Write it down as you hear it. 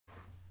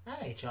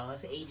Alright, y'all,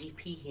 it's AGP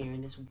here,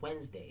 and it's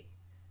Wednesday.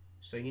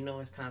 So you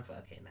know it's time for,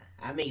 okay, nah.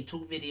 I made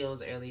 2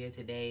 videos earlier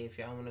today. If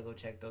y'all want to go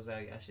check those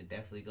out, y'all should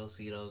definitely go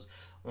see those.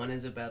 One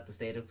is about the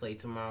state of play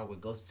tomorrow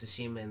with Ghost of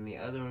Tsushima, and the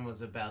other one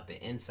was about the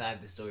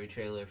inside the story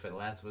trailer for The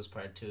Last of Us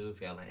Part 2.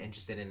 If y'all are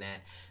interested in that,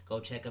 go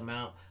check them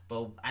out.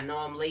 But I know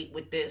I'm late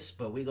with this,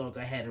 but we're going to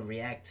go ahead and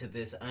react to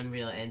this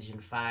Unreal Engine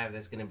 5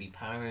 that's going to be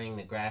powering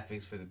the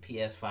graphics for the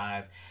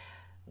PS5.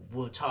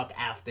 We'll talk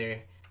after.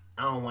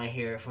 I don't want to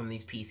hear it from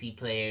these PC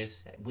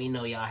players. We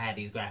know y'all had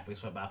these graphics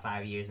for about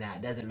 5 years now.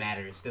 It doesn't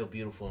matter. It's still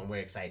beautiful, and we're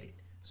excited.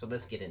 So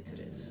let's get into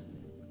this.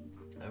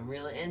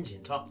 Unreal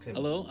Engine, talk to me.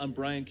 Hello, I'm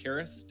Brian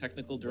Karras,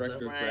 Technical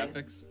Director of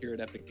Graphics here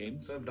at Epic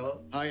Games. What's up, dog?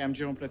 Hi, I'm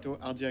Jérôme Plateau,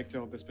 Art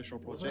Director of the Special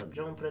Project. What's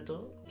up, Jérôme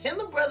Plateau? Can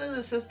the brothers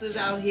and sisters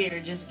out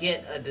here just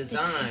get a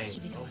design?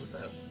 Oh, what's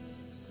up?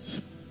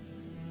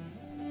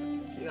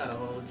 She got a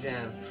whole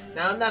gem.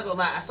 Now, I'm not gonna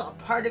lie. I saw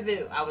part of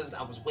it. I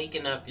was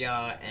waking up,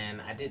 y'all,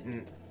 and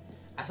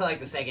I saw like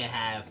the second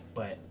half,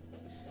 but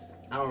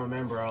I don't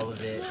remember all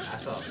of it. I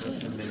saw it for a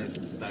few minutes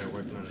and started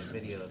working on the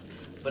videos.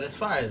 But as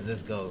far as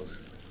this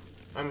goes,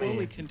 I mean, before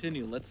we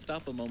continue, let's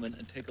stop a moment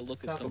and take a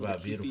look at some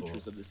of the key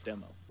features of this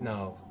demo.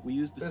 No. We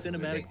use the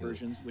cinematic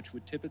versions, which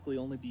would typically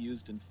only be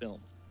used in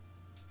film.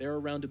 There are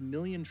around 1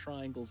 million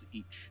triangles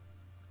each.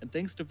 And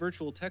thanks to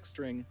virtual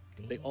texturing,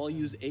 they all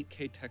use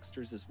 8K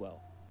textures as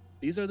well.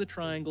 These are the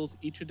triangles,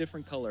 each a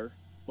different color.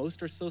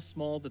 Most are so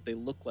small that they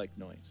look like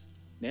noise.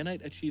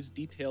 Nanite achieves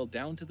detail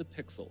down to the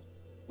pixel,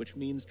 which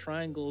means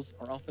triangles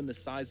are often the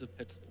size of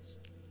pixels.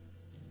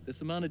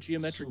 This amount of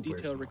geometric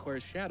detail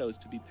requires shadows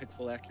to be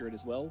pixel accurate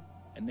as well,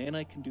 and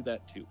Nanite can do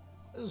that too.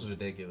 This is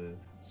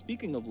ridiculous.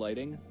 Speaking of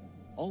lighting,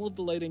 all of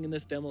the lighting in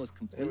this demo is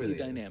completely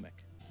dynamic.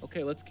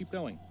 Okay, let's keep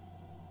going.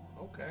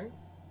 Okay.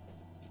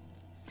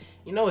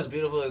 You know what's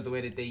beautiful is the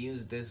way that they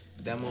use this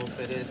demo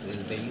for this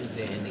is they used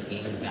it in the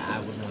games that I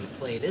would want to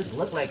play. This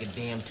looked like a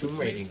damn Tomb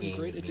Raider game.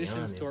 Great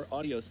additions to our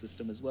audio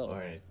system as well.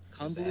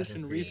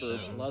 Convolution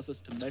reverb allows us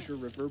to measure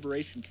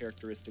reverberation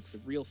characteristics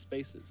of real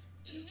spaces,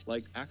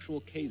 like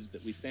actual caves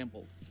that we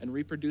sampled, and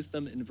reproduce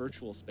them in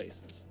virtual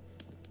spaces.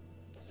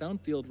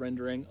 Sound field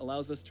rendering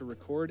allows us to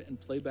record and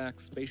play back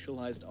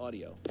spatialized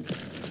audio.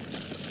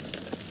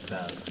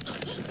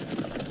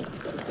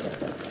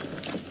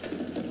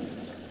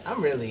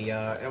 I'm really,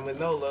 and with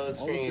no load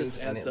screens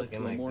and it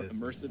looking like more this,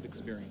 immersive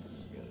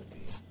experience.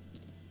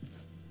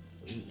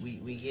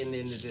 We getting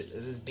into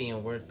this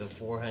being worth the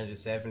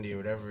 470 or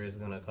whatever it's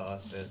gonna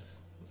cost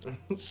us.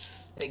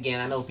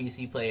 Again, I know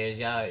PC players,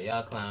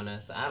 y'all clown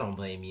us. I don't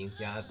blame you.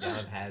 Y'all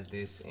have had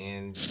this,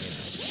 and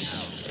you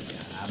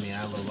know, I mean,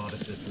 I love all the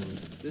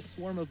systems. This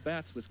swarm of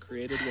bats was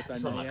created with a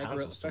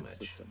Niagara effect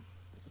system.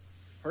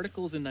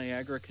 Particles in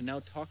Niagara can now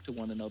talk to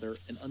one another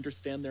and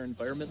understand their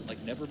environment like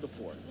never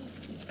before.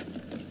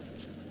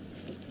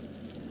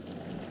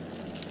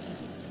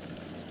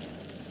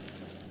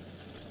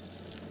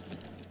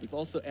 We've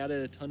also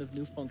added a ton of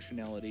new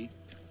functionality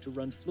to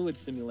run fluid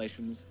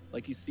simulations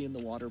like you see in the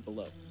water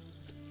below.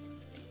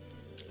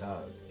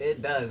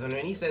 It does. When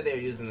he said they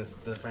were using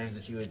the frames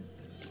that you would,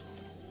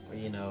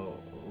 you know,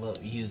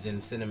 using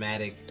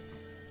cinematic,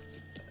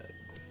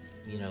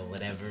 you know,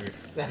 whatever,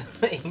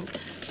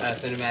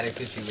 cinematic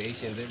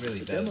situations, it really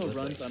does. The demo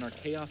runs on our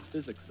chaos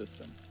physics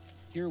system.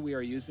 Here we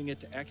are using it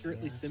to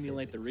accurately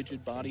simulate the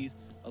rigid bodies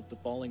of the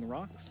falling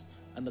rocks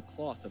and the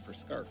cloth of her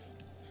scarf.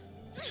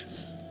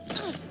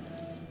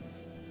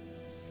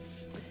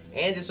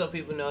 And just so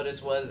people know,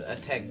 this was a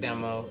tech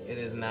demo. It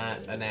is not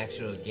an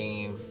actual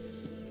game.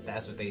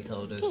 That's what they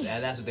told us.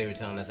 That's what they were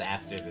telling us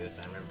after this.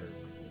 I remember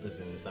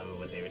listening to some of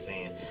what they were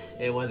saying.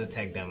 It was a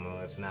tech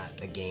demo. It's not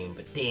a game,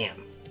 but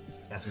damn,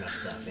 that's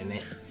messed up, isn't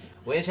it?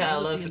 Which I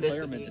love for this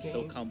to be a game. The environment is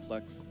so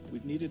complex,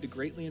 we've needed to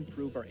greatly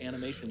improve our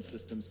animation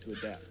systems to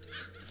adapt.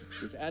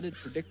 We've added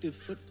predictive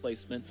foot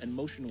placement and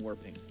motion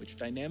warping, which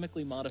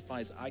dynamically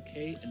modifies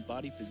IK and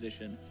body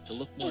position to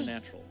look more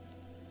natural.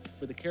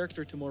 For the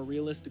character to more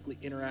realistically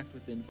interact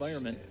with the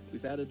environment,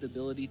 we've added the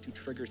ability to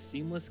trigger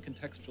seamless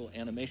contextual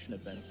animation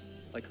events,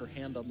 like her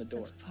hand on the door.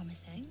 That's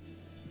promising.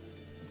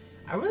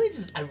 I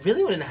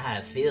really want to know how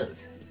it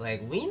feels.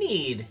 Like, we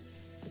need...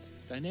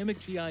 Dynamic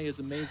GI is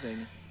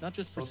amazing, not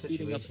just for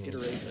speeding up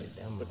iteration,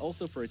 but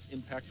also for its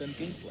impact on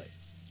gameplay.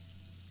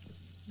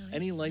 Nice.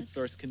 Any light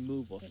source can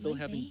move while still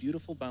having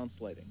beautiful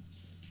bounce lighting.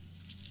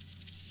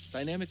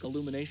 Dynamic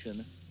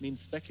illumination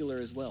means specular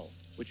as well,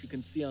 which you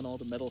can see on all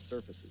the metal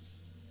surfaces.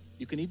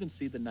 You can even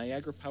see the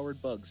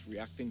Niagara-powered bugs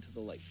reacting to the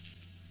light.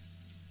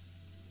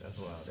 That's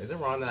wild. Is it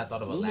wrong that I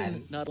thought of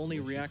Aladdin? Not only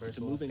reacts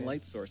to moving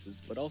light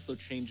sources, but also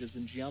changes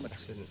in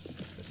geometry.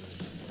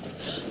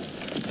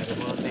 That is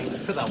one of the things.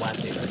 It's because I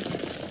watched it.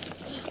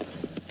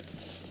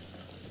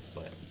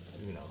 But,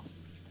 you know,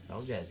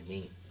 don't judge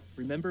me.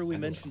 Remember we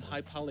mentioned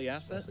high poly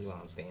assets?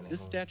 This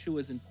statue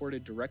was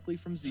imported directly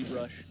from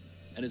ZBrush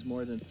and is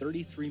more than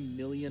 33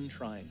 million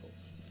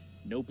triangles.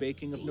 No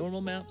baking of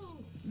normal maps,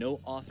 no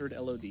authored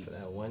LODs. For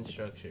that one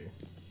structure,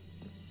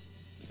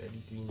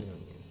 33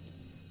 million.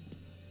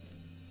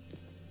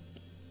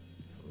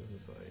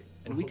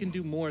 And we can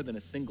do more than a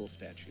single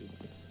statue.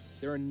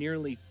 there are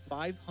nearly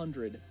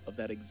 500 of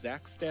that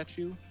exact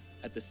statue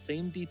at the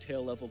same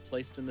detail level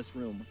placed in this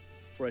room,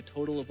 for a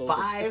total of over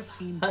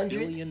 16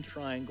 billion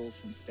triangles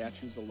from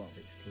statues alone.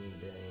 16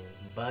 billion.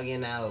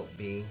 Bugging out,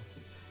 B.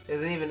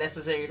 Isn't even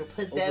necessary to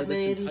put Over that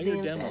many of this these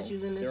entire damn demo,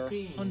 statues in this there are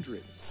piece.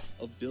 hundreds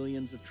of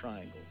billions of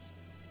triangles.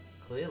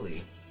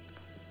 Clearly.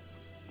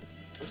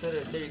 I'm sure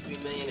there's 33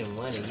 million in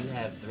one, and you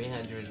have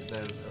 300 of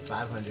them, or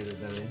 500 of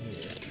them in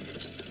here.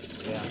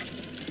 Yeah.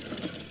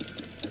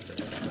 That's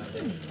about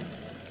it.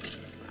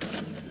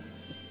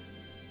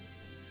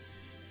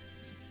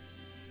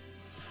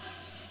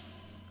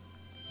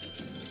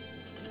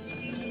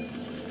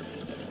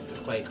 It's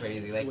quite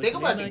crazy. Like, So think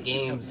with about the Nanite, you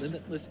have games.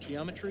 limitless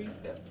geometry,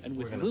 and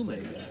We're with gonna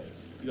Lumen, play,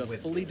 guys, you have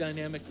with fully this.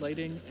 dynamic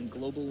lighting and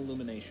global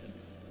illumination,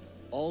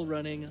 all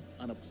running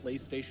on a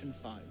PlayStation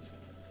 5.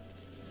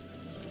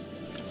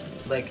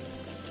 Like,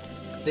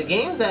 the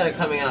games that are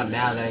coming out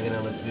now that are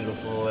gonna look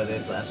beautiful, whether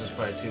it's Last of Us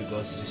Part 2,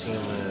 Ghost of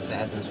Tsushima,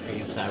 Assassin's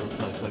Creed,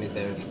 Cyberpunk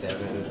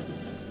 2077,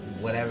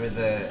 whatever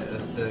the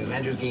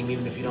Avengers game,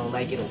 even if you don't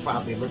like it, it'll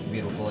probably look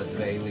beautiful at the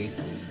very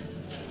least.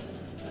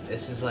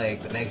 This is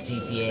like the next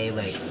GTA,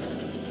 like,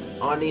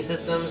 on these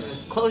systems,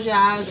 just close your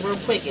eyes real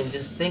quick and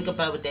just think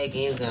about what that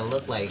game's gonna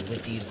look like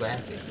with these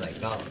graphics. Like,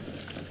 dog,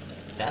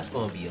 that's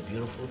gonna be a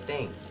beautiful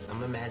thing.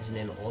 I'm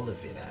imagining all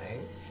of it,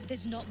 alright?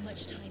 There's not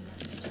much time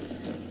left.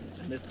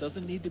 And this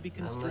doesn't need to be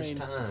Not much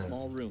constrained to time.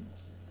 small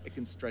rooms. It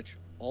can stretch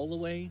all the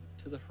way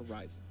to the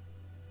horizon.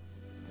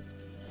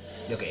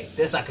 Okay,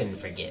 this I couldn't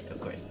forget, of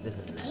course. This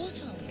is nuts.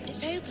 Portal,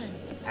 it's open.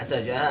 I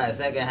told you,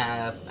 second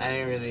half, I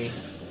didn't really...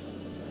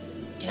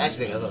 Don't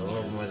Actually, say it was a anything.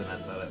 little more than I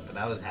thought, but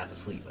I was half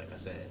asleep, like I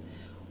said.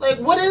 Like,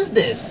 what is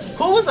this?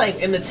 Who was like,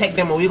 in the tech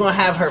demo, we gonna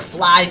have her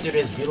fly through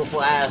this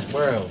beautiful ass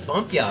world?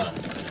 Bump y'all.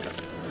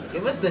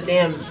 Give us the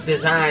damn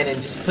design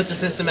and just put the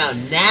system out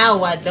now,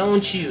 why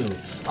don't you?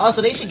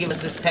 Also, they should give us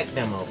this tech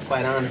demo,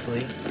 quite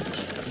honestly.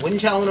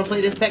 Wouldn't y'all want to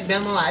play this tech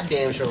demo? I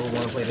damn sure would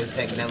want to play this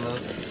tech demo.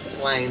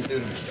 Flying through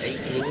the... Are you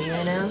kidding me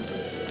right now?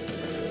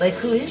 Like,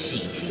 who is she?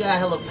 She got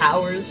hella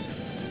powers?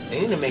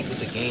 They need to make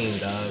this a game,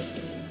 dog.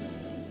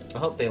 I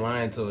hope they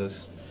lying to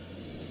us.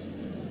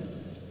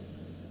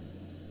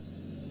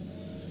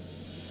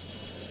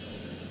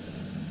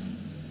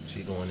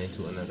 She going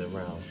into another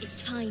realm. It's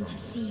time to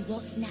see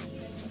what's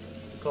next.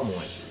 Come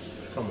on.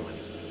 Come on.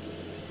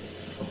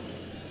 Come on.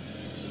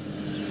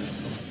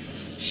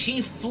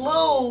 She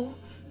flew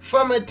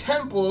from a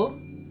temple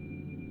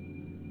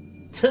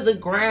to the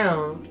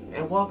ground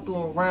and walked through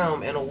a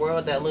realm in a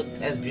world that looked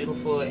as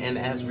beautiful and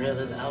as real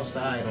as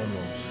outside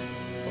almost.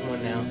 Come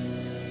on now.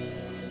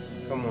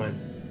 Come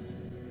on.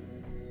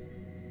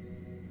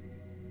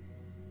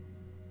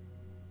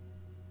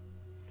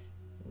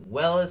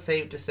 Well, it's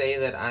safe to say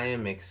that I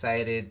am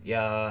excited,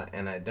 y'all,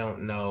 and I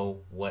don't know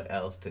what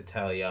else to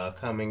tell y'all.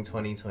 Coming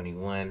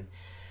 2021.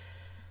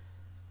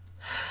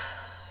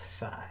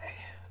 Sigh.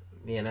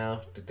 You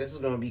know, this is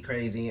going to be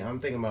crazy. I'm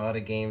thinking about all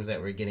the games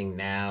that we're getting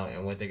now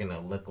and what they're going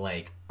to look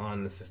like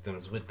on the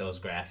systems with those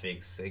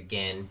graphics.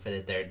 Again, for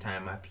the third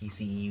time, my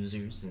PC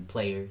users and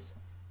players,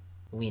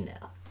 we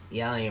know.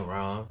 Y'all ain't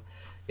wrong.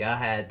 Y'all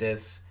had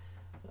this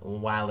a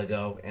while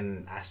ago,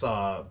 and I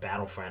saw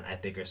Battlefront, I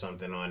think, or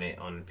something on it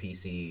on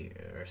PC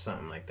or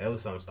something like that. It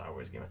was some Star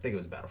Wars game. I think it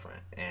was Battlefront.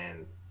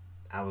 And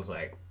I was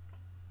like,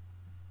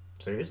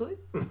 seriously?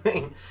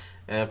 And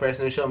the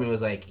person who showed me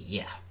was like,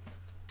 yeah.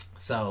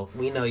 So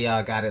we know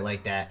y'all got it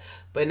like that.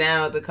 But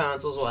now the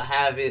consoles will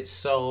have it.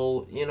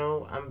 So, you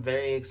know, I'm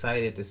very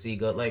excited to see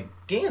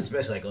games,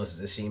 especially like Ghost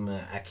of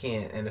Tsushima, I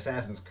can't, and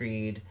Assassin's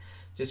Creed,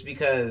 just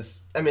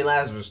because, I mean,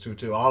 Last of Us 2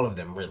 too, all of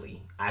them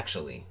really,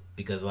 actually.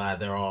 Because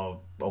they're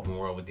all open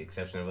world with the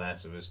exception of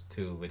Last of Us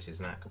 2, which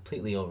is not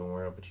completely open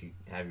world, but you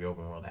have your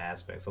open world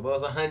aspects. So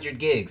those 100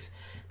 gigs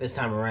this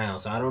time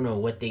around. So I don't know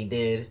what they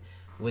did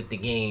with the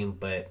game,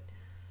 but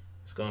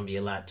it's going to be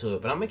a lot to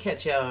it. But I'm going to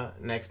catch y'all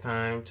next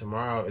time.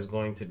 Tomorrow is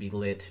going to be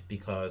lit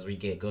because we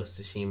get Ghost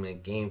of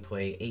Tsushima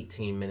gameplay,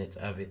 18 minutes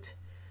of it.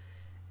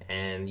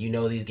 And you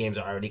know these games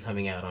are already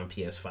coming out on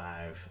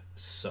PS5.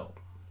 So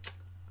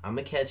I'm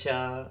going to catch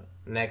y'all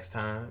next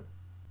time.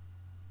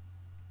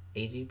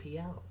 AGP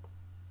out.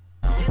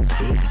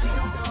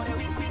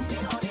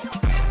 Peace.